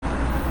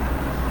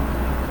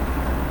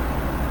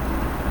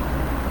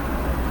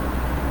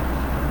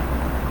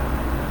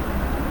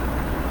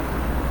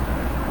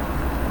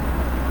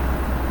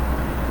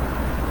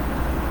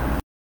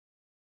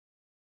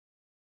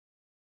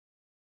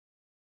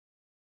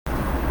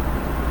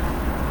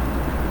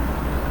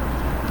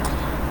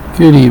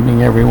Good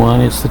evening, everyone.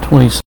 It's the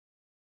 26th.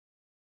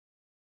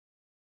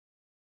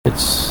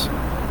 It's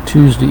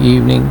Tuesday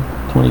evening,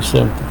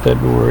 27th of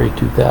February,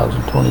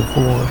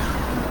 2024.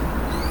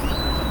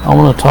 I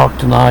want to talk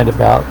tonight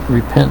about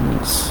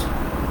repentance.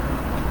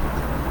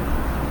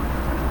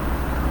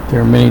 There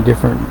are many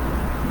different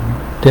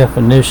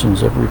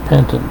definitions of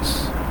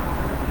repentance.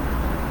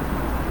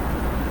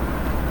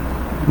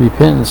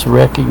 Repentance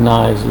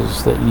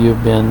recognizes that you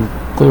have been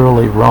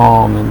thoroughly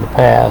wrong in the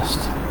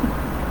past.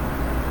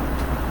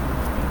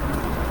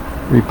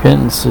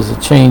 Repentance is a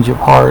change of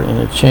heart and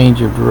a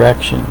change of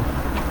direction.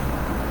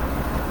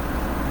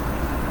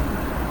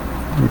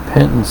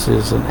 Repentance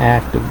is an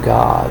act of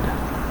God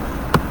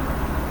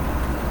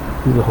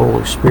through the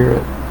Holy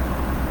Spirit.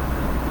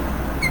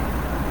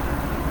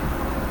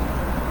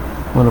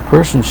 When a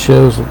person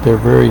shows that they're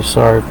very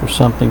sorry for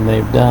something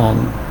they've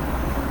done,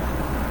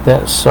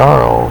 that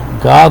sorrow,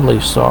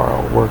 godly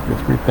sorrow,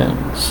 worketh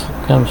repentance.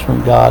 It comes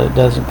from God. It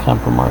doesn't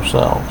come from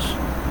ourselves.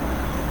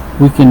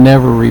 We can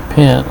never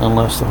repent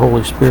unless the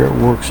Holy Spirit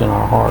works in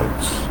our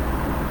hearts.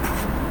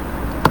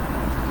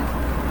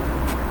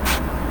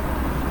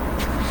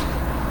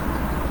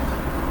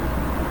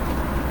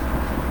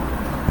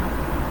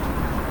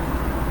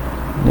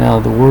 Now,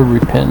 the word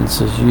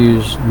repentance is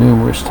used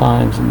numerous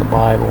times in the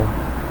Bible.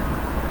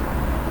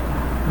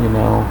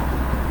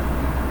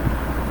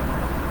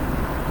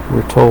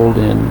 We're told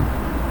in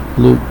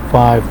Luke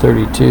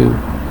 5:32,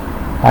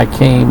 I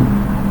came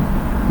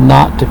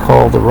not to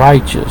call the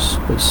righteous,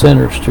 but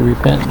sinners to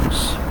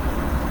repentance.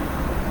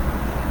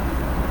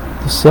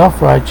 The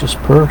self-righteous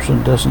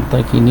person doesn't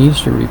think he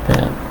needs to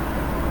repent.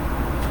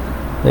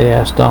 They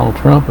asked Donald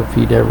Trump if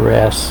he'd ever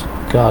asked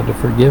God to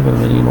forgive him,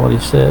 and you know what he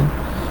said?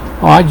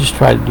 Oh, I just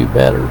try to do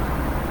better.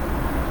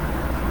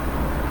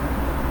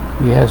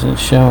 He hasn't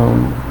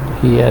shown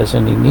he has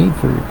any need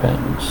for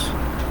repentance.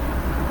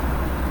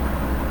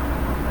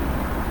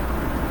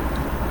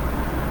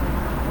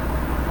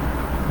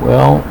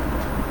 Well,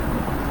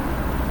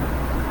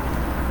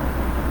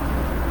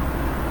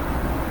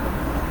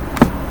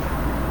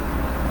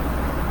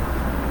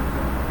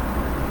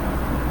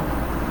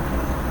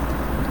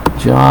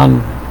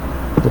 John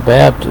the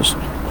Baptist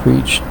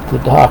preached the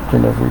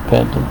doctrine of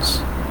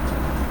repentance.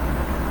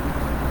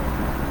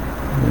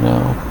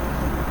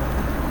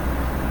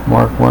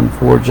 Mark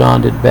 1:4,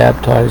 John did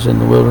baptize in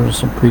the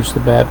wilderness and preach the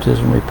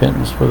baptism of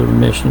repentance for the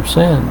remission of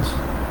sins.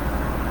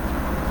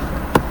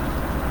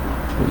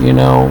 But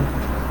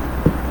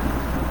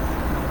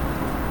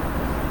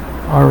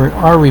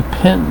our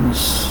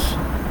repentance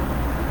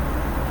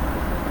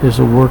is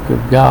a work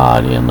of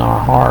God in our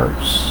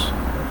hearts.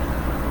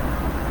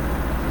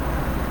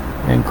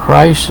 And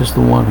Christ is the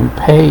one who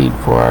paid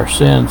for our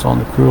sins on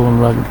the cruel and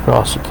rugged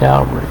cross of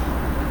Calvary.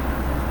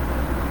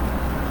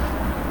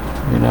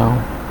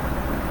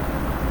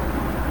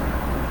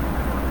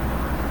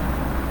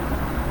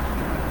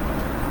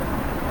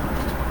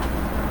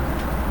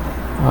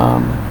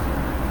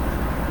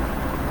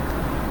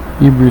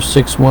 Hebrews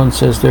 6:1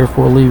 says,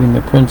 therefore, leaving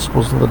the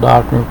principles of the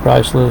doctrine of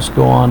Christ, let us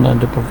go on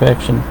unto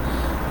perfection,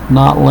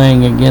 not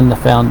laying again the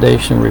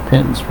foundation of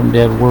repentance from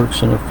dead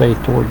works and of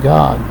faith toward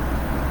God.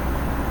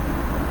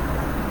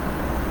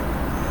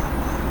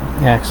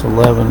 Acts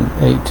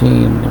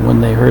 11:18, and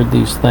when they heard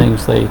these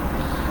things, they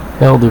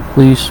held their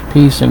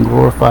peace and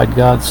glorified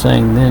God,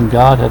 saying, then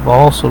God hath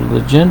also to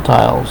the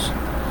Gentiles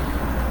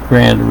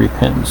granted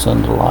repentance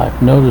unto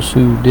life. Notice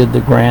who did the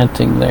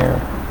granting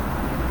there.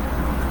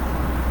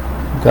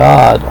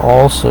 God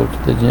also to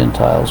the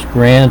Gentiles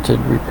granted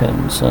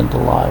repentance unto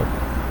life.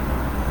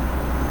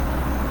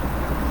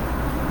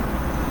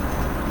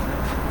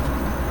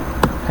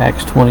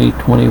 Acts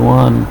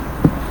 20:21,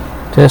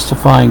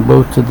 testifying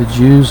both to the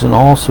Jews and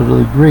also to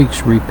the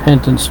Greeks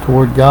repentance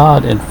toward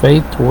God and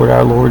faith toward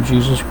our Lord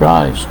Jesus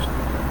Christ.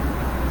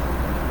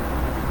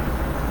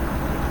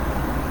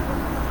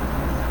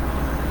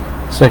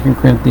 Second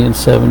Corinthians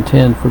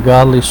 7:10, for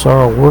godly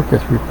sorrow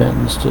worketh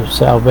repentance to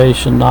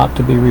salvation not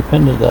to be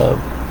repented of,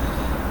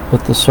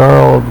 but the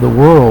sorrow of the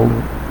world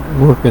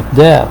worketh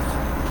death.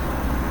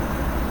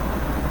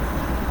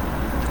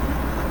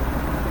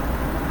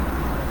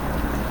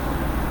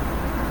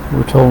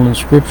 We're told in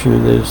Scripture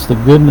that it's the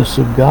goodness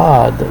of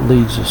God that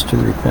leads us to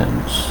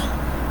repentance.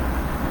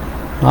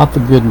 Not the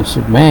goodness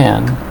of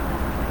man,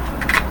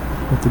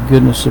 but the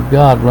goodness of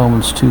God.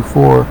 Romans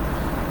 2:4,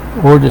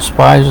 or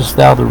despisest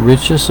thou the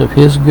riches of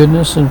his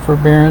goodness and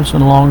forbearance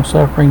and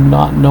long-suffering,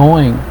 not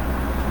knowing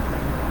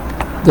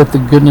that the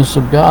goodness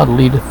of God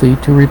leadeth thee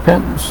to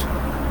repentance?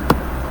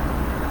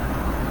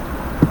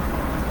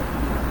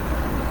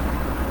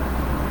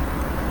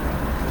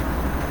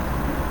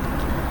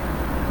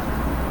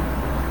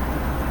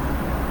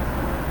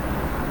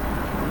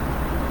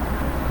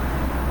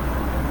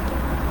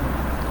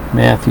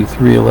 Matthew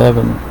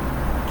 3:11,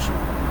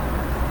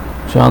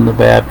 John the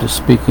Baptist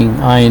speaking,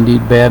 I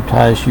indeed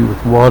baptize you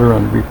with water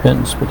unto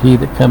repentance, but he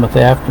that cometh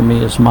after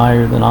me is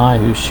mightier than I,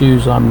 whose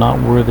shoes I'm not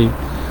worthy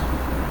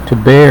to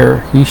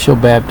bear. He shall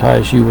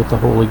baptize you with the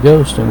Holy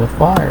Ghost and with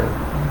fire.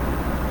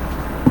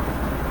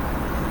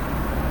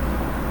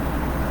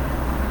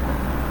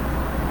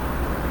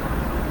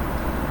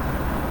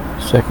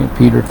 2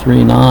 Peter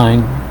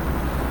 3:9.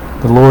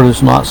 The Lord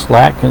is not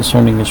slack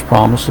concerning his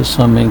promises.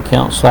 Some men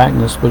count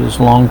slackness, but is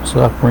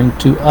long-suffering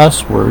to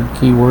usward,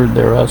 key word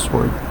there,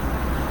 usward,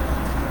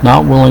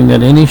 not willing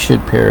that any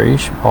should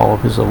perish, all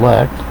of his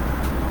elect,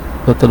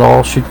 but that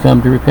all should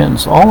come to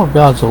repentance. All of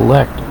God's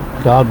elect,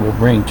 God will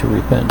bring to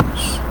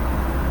repentance.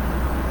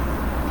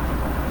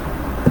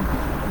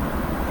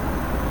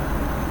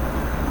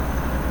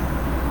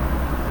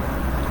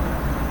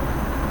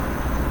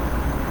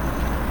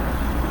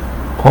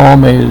 Paul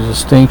made a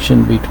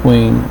distinction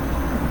between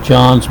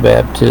John's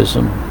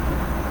baptism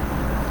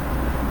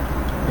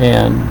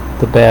and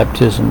the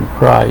baptism of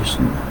Christ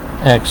in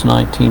Acts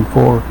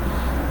 19:4.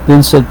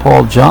 Then said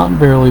Paul, John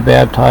verily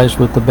baptized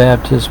with the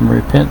baptism of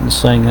repentance,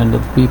 saying unto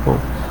the people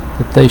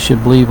that they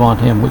should believe on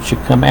him which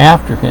should come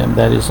after him,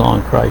 that is,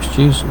 on Christ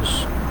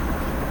Jesus.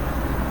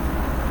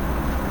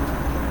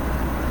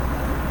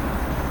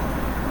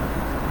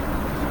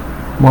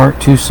 Mark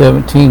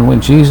 2:17, when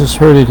Jesus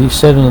heard it, he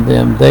said unto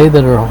them, they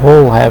that are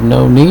whole have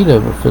no need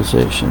of a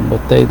physician,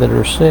 but they that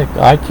are sick.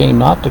 I came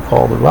not to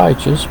call the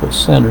righteous, but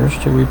sinners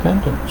to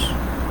repentance.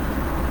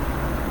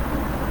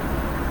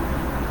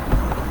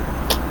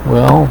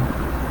 Well,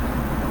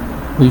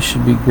 we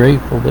should be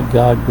grateful that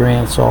God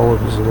grants all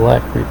of his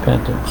elect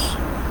repentance.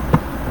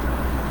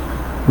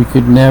 We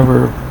could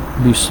never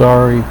be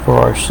sorry for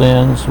our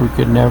sins. We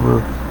could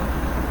never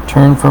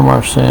turn from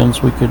our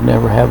sins. We could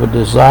never have a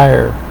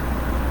desire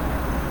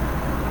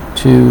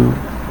to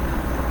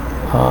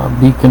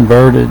be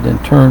converted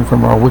and turn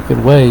from our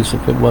wicked ways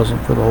if it wasn't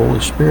for the Holy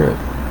Spirit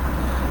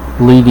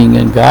leading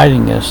and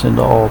guiding us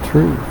into all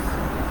truth.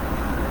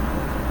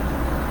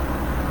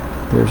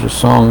 There's a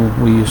song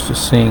we used to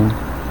sing,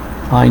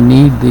 I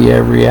need thee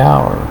every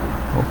hour,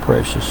 O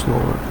precious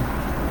Lord.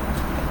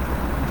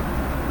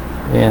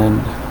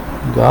 And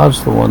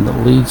God's the one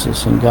that leads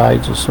us and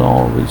guides us in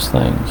all of these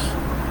things.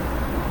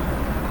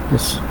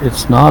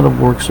 It's not of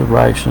works of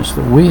righteousness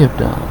that we have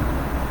done,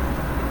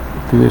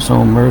 through his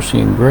own mercy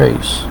and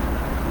grace.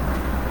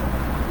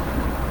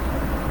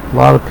 A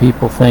lot of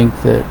people think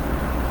that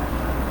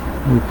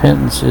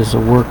repentance is a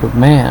work of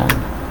man,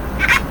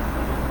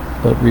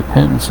 but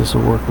repentance is a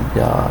work of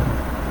God.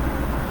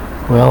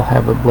 Well,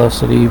 have a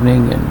blessed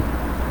evening, and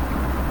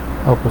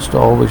help us to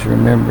always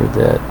remember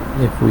that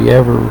if we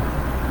ever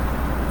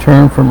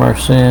turn from our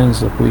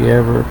sins, if we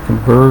ever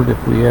convert,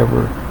 if we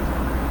ever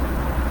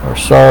are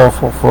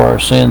sorrowful for our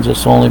sins,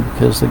 it's only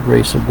because of the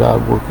grace of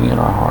God working in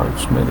our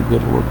hearts. May the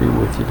good Lord be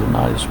with you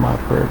tonight is my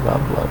prayer.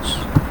 God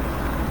bless.